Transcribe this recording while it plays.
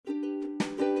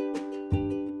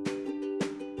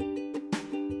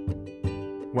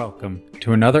Welcome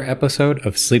to another episode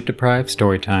of Sleep Deprived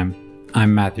Storytime.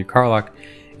 I'm Matthew Carlock,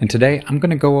 and today I'm going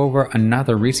to go over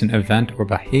another recent event or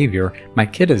behavior my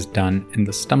kid has done and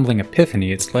the stumbling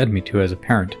epiphany it's led me to as a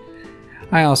parent.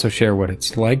 I also share what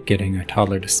it's like getting a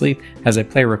toddler to sleep as I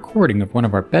play a recording of one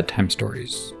of our bedtime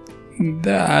stories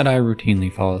that I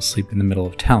routinely fall asleep in the middle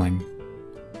of telling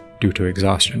due to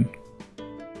exhaustion.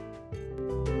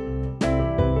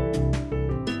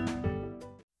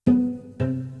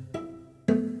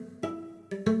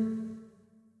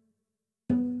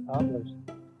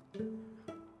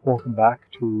 Welcome back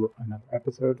to another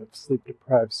episode of Sleep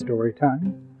Deprived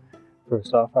Storytime.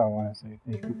 First off, I want to say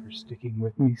thank you for sticking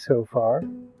with me so far.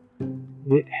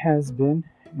 It has been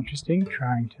interesting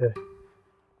trying to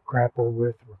grapple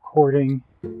with recording,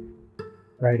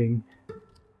 writing,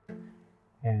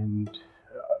 and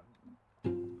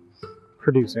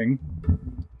producing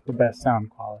the best sound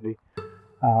quality.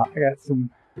 I got some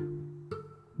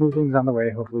new things on the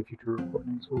way. Hopefully future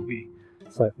recordings will be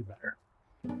slightly better.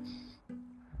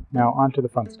 Now on to the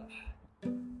fun stuff.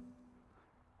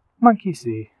 Monkey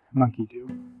see, monkey do.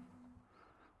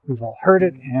 We've all heard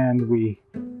it, and we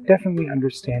definitely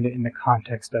understand it in the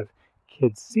context of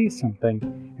kids see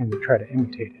something and they try to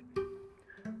imitate it.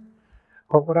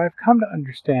 But what I've come to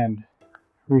understand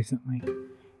recently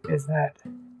is that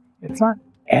it's not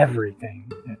everything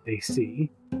that they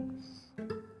see.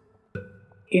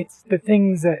 It's the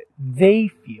things that they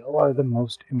feel are the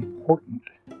most important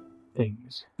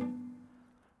things.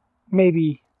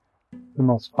 Maybe the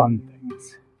most fun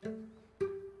things.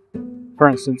 For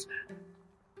instance,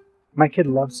 my kid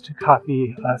loves to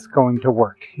copy us going to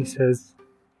work. He says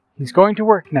he's going to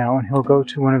work now, and he'll go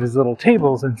to one of his little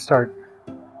tables and start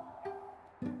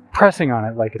pressing on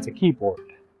it like it's a keyboard.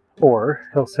 Or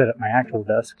he'll sit at my actual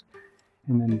desk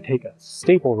and then take a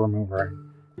staple remover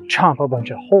and chomp a bunch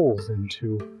of holes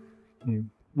into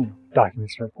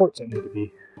documents and reports that need to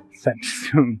be sent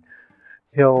soon.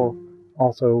 He'll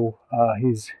also,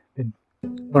 he's been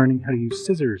learning how to use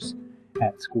scissors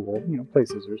at school, play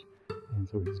scissors. And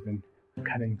so he's been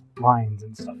cutting lines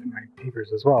and stuff in my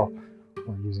papers as well,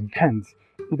 or using pens.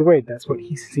 Either way, that's what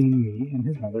he's seen me and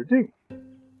his mother do.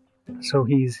 So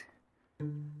he's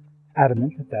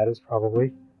adamant that that is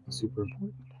probably super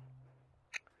important.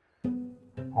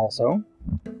 Also,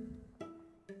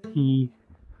 he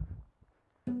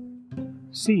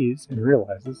sees and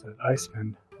realizes that I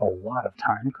spend a lot of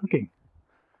time cooking.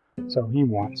 So he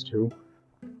wants to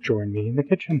join me in the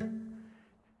kitchen.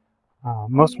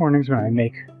 Most mornings when I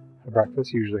make a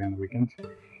breakfast, usually on the weekends,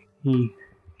 he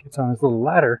gets on his little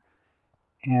ladder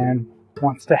and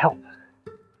wants to help.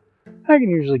 I can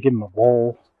usually give him a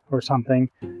bowl or something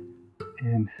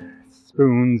and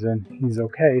spoons and he's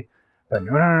okay. But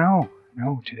no,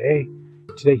 today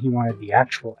he wanted the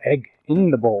actual egg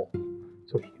in the bowl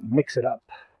so he can mix it up.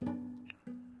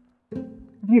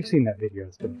 You've seen that video.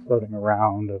 It's been floating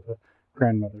around of a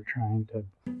grandmother trying to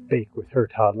bake with her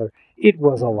toddler. It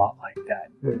was a lot like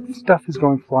that. The stuff is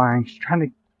going flying. She's trying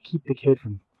to keep the kid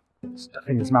from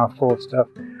stuffing his mouth full of stuff.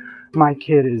 My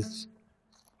kid is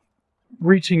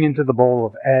reaching into the bowl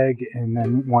of egg and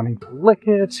then wanting to lick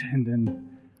it and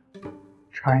then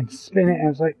trying to spin it. And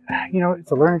it's like,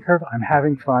 it's a learning curve. I'm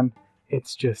having fun.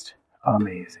 It's just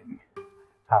amazing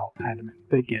how adamant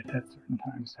they get at certain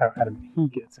times, how adamant he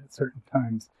gets at certain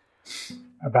times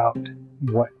about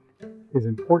what is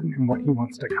important and what he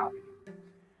wants to copy.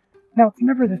 Now, it's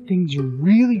never the things you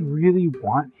really, really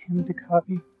want him to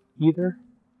copy either.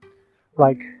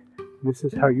 Like, this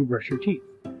is how you brush your teeth.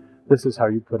 This is how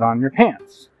you put on your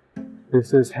pants.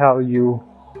 This is how you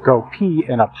go pee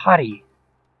in a potty.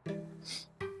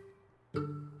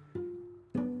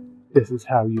 This is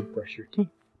how you brush your teeth.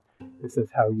 This is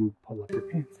how you pull up your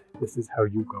pants. This is how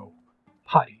you go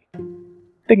potty.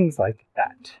 Things like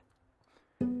that.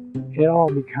 It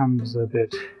all becomes a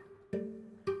bit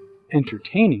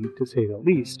entertaining, to say the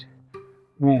least,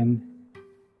 when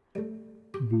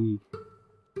the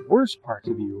worst parts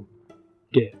of you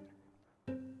get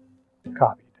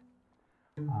copied.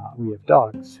 We have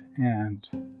dogs, and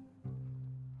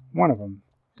one of them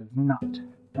does not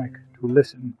like to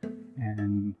listen,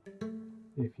 and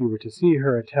if you were to see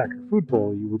her attack her food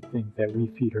bowl, you would think that we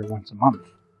feed her once a month.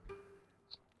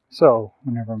 So,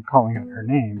 whenever I'm calling out her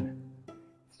name,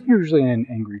 it's usually in an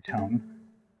angry tone.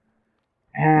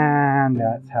 And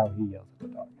that's how he yells at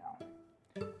the dog now.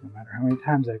 No matter how many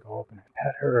times I go up and I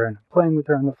pet her and I'm playing with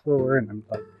her on the floor and I'm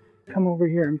like, come over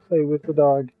here and play with the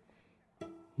dog,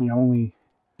 he only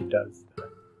does the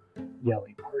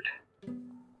yelling part.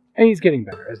 And he's getting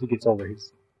better. As he gets older,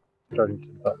 he's starting to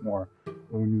butt more.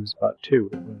 When he was about 2,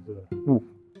 it was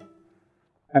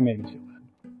that made me feel bad.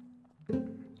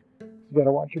 you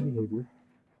gotta watch your behavior,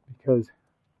 because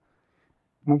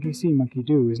monkey see, monkey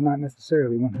do is not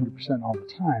necessarily 100% all the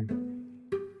time.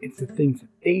 It's the things that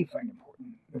they find important,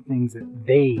 the things that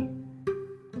they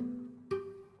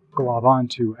glob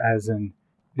onto, as in,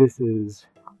 this is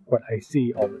what I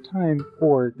see all the time,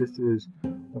 or this is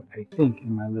what I think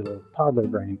in my little toddler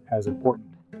brain as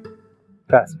important.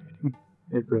 Fascinating.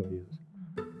 It really is.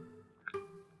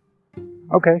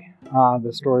 Okay,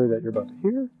 the story that you're about to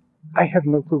hear, I have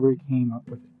no clue where he came up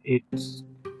with it.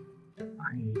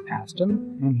 I asked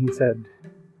him, and he said,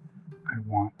 I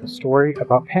want a story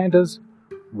about pandas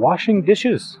washing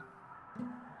dishes.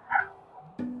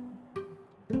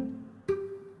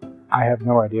 I have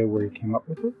no idea where he came up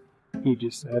with it. He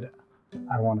just said,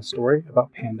 I want a story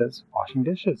about pandas washing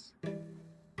dishes.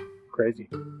 Crazy.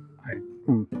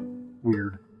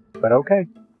 Weird. But okay.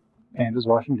 Pandas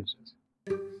washing dishes.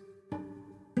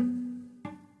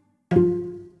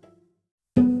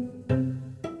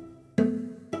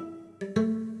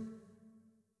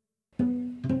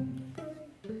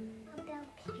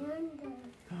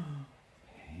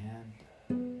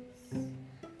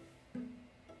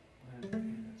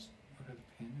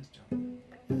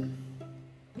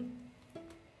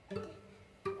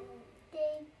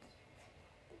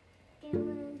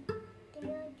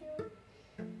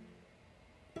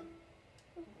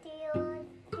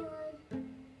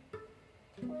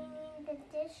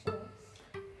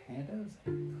 Pandas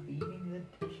cleaning the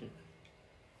dishes.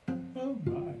 Oh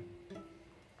my.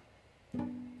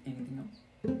 Anything else?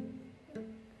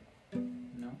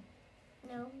 No?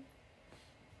 No.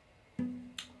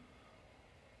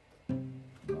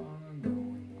 Long ago,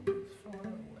 when we lived far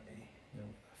away, there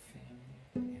was a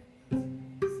family of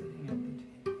pandas sitting at the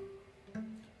table.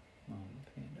 Mama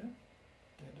panda,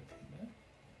 Dada panda,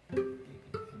 baby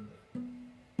panda,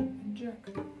 and Jack,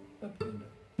 the panda.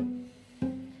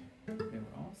 They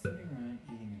were all sitting around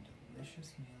eating a delicious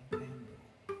meal of bamboo.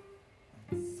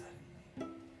 When suddenly,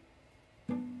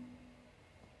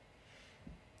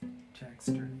 Jack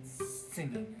started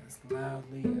singing as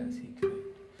loudly as he could.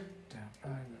 Down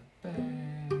by the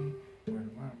bay, where the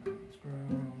watermelons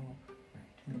grow,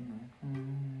 right to my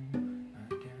home, I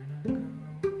dare not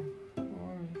go,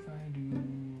 or if I do,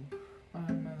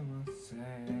 my mother will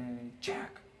say,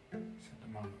 Jack, said the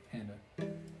mama panda,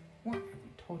 what have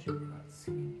we told you about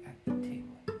singing at the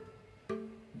table?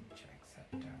 Jack sat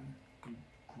down,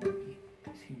 grumpy,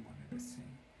 because he wanted to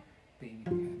sing. Baby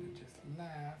panda just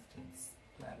laughed and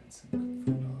splattered some good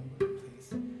food all over the place.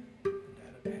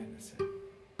 Dada panda said,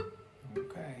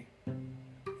 okay,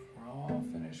 we're all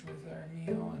finished with our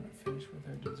meal and finished with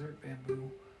our dessert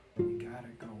bamboo. We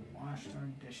gotta go wash our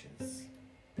dishes.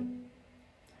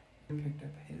 He picked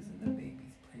up his and the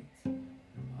baby's plates.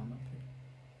 And Mama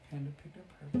Panda picked up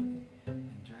her plate,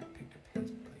 and Jack picked up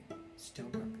his plate, still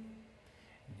grumpy.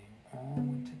 And they all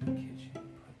went to the kitchen and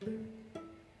put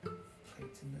their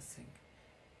plates in the sink,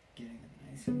 getting them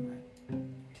nice and wet,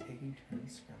 taking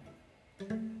turns scrubbing.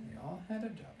 They all had a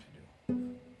job to do.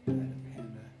 Dada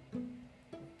Panda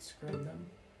would scrub them,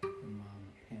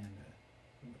 Mama Panda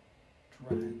would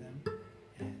dry them,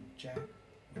 and Jack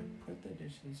would put the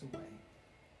dishes away.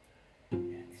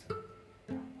 And so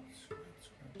Mama would scrub,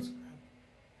 and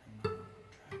Mama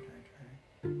would dry,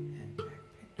 and Jack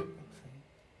picked up a plate,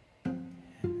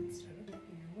 and instead of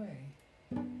putting it away,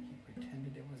 he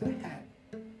pretended it was a hat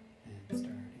and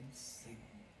started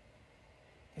singing.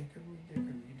 Hickory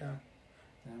dickory dock,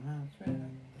 the mouse ran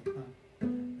up the clock. The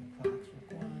clock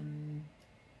struck one.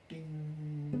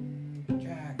 Ding!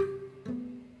 Jack,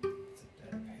 said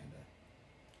Dada Panda.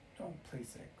 Don't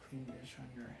place that clean dish on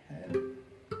your head.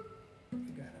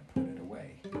 You gotta put it away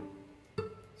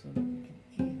so that we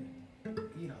can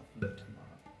eat off of it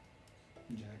tomorrow.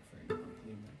 Jack very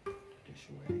promptly went to put the dish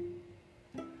away.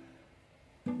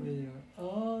 When they were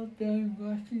all done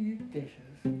washing the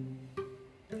dishes,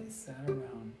 they sat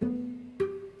around and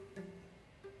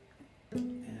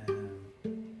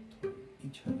told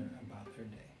each other about their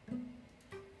day.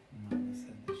 Mama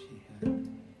said that she had a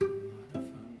lot of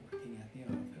fun working at the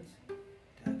office.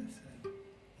 Dada said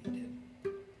he did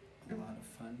a lot of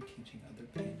fun teaching other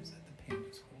pandas at the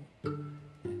panda school.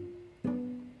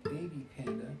 And baby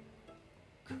panda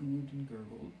cooed and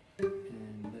gurgled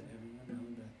and let everyone know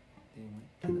that they went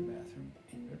to the bathroom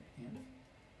in their pants.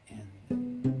 And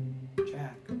then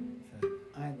Jack said,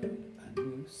 I learned a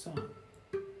new song.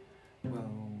 Whoa,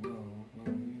 whoa, whoa,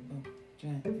 you go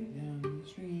gently down the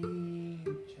stream,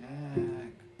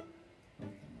 Jack.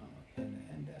 Both the mama panda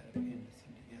and Dada panda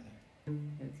sing together.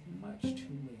 It's much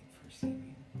too late for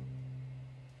singing.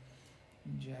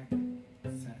 Jack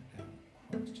sat down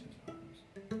and crossed his arms.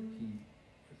 He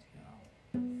was now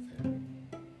very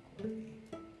groggy.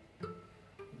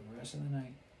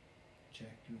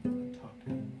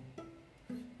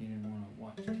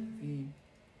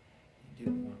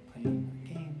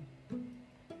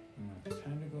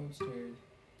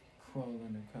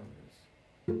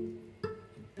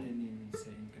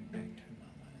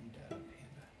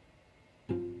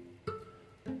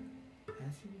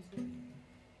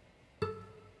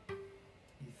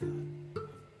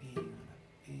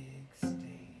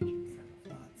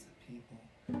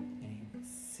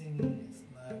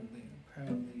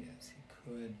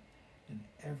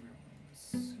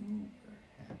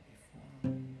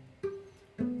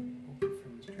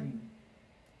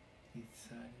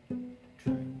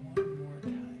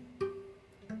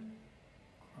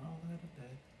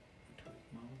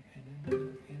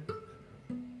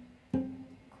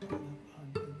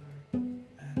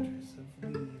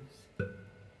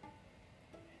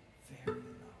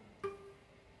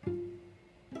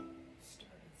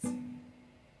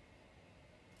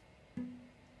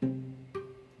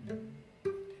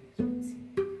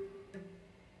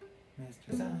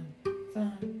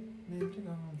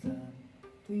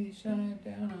 shine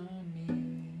down on me.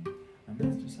 I'm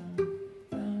Mr. Sun,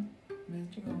 Sun,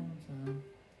 Mr. Golden Sun,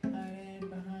 hiding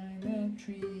behind that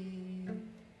tree.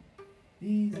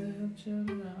 These little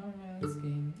children are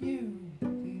asking you,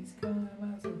 please come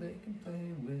out so they can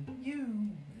play with you.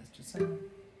 Mr. Sun,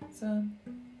 Sun,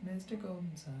 Mr.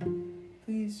 Golden Sun,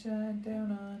 please shine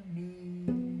down on me.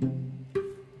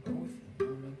 Both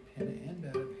Mama Panna and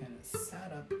Dada Panna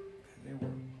sat up because they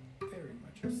were very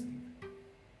much asleep.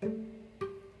 But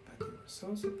they were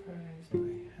so surprised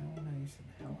by how nice and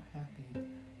how happy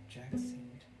Jack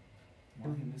seemed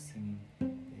while he was singing.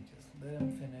 They just let him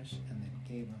finish and then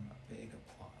gave him a big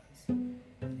applause.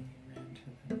 And he ran to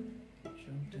them,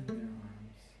 jumped in their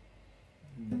arms,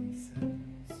 and then he said,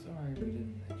 "Sorry we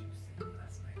didn't let you sing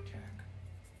last night, Jack.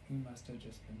 You must have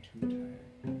just been too tired.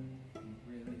 You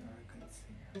really are a good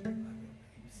singer. I love it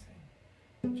when you sing."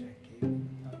 Jack gave him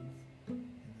hugs, and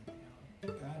then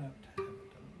they all got up to have a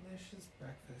delicious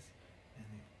breakfast, and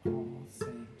they all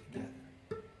sang together.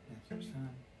 Mr.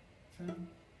 Sun, Sun,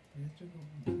 Mr.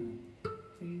 Golden Sun,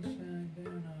 please shine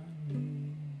down on me.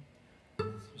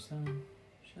 Mr. Sun,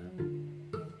 shine,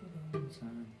 Mr. Golden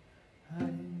Sun,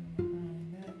 hiding behind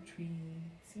that tree.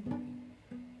 Sing with me.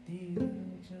 These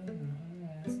little children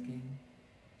are asking,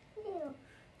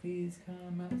 please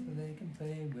come out so they can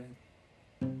play with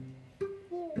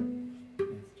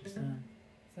Mr. Sun,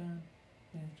 Sun,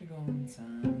 Mr. Golden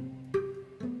Sun.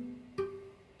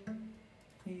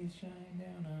 Please shine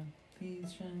down on, please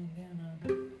shine down on,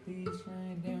 please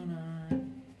shine down on.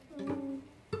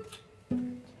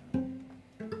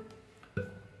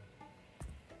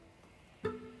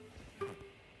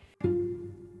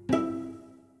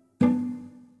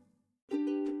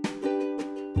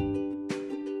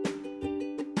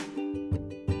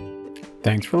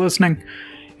 Thanks for listening.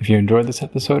 If you enjoyed this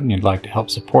episode and you'd like to help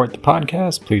support the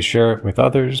podcast, please share it with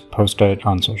others, post it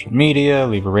on social media,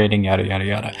 leave a rating, yada, yada,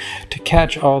 yada. To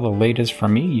catch all the latest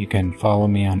from me, you can follow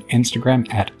me on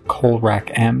Instagram at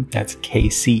KolracM, that's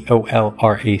KCOLRACM,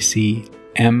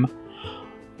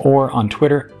 or on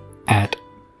Twitter at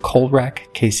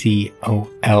Kolrac, KCOLRAC.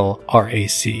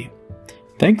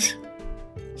 Thanks.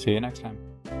 See you next time.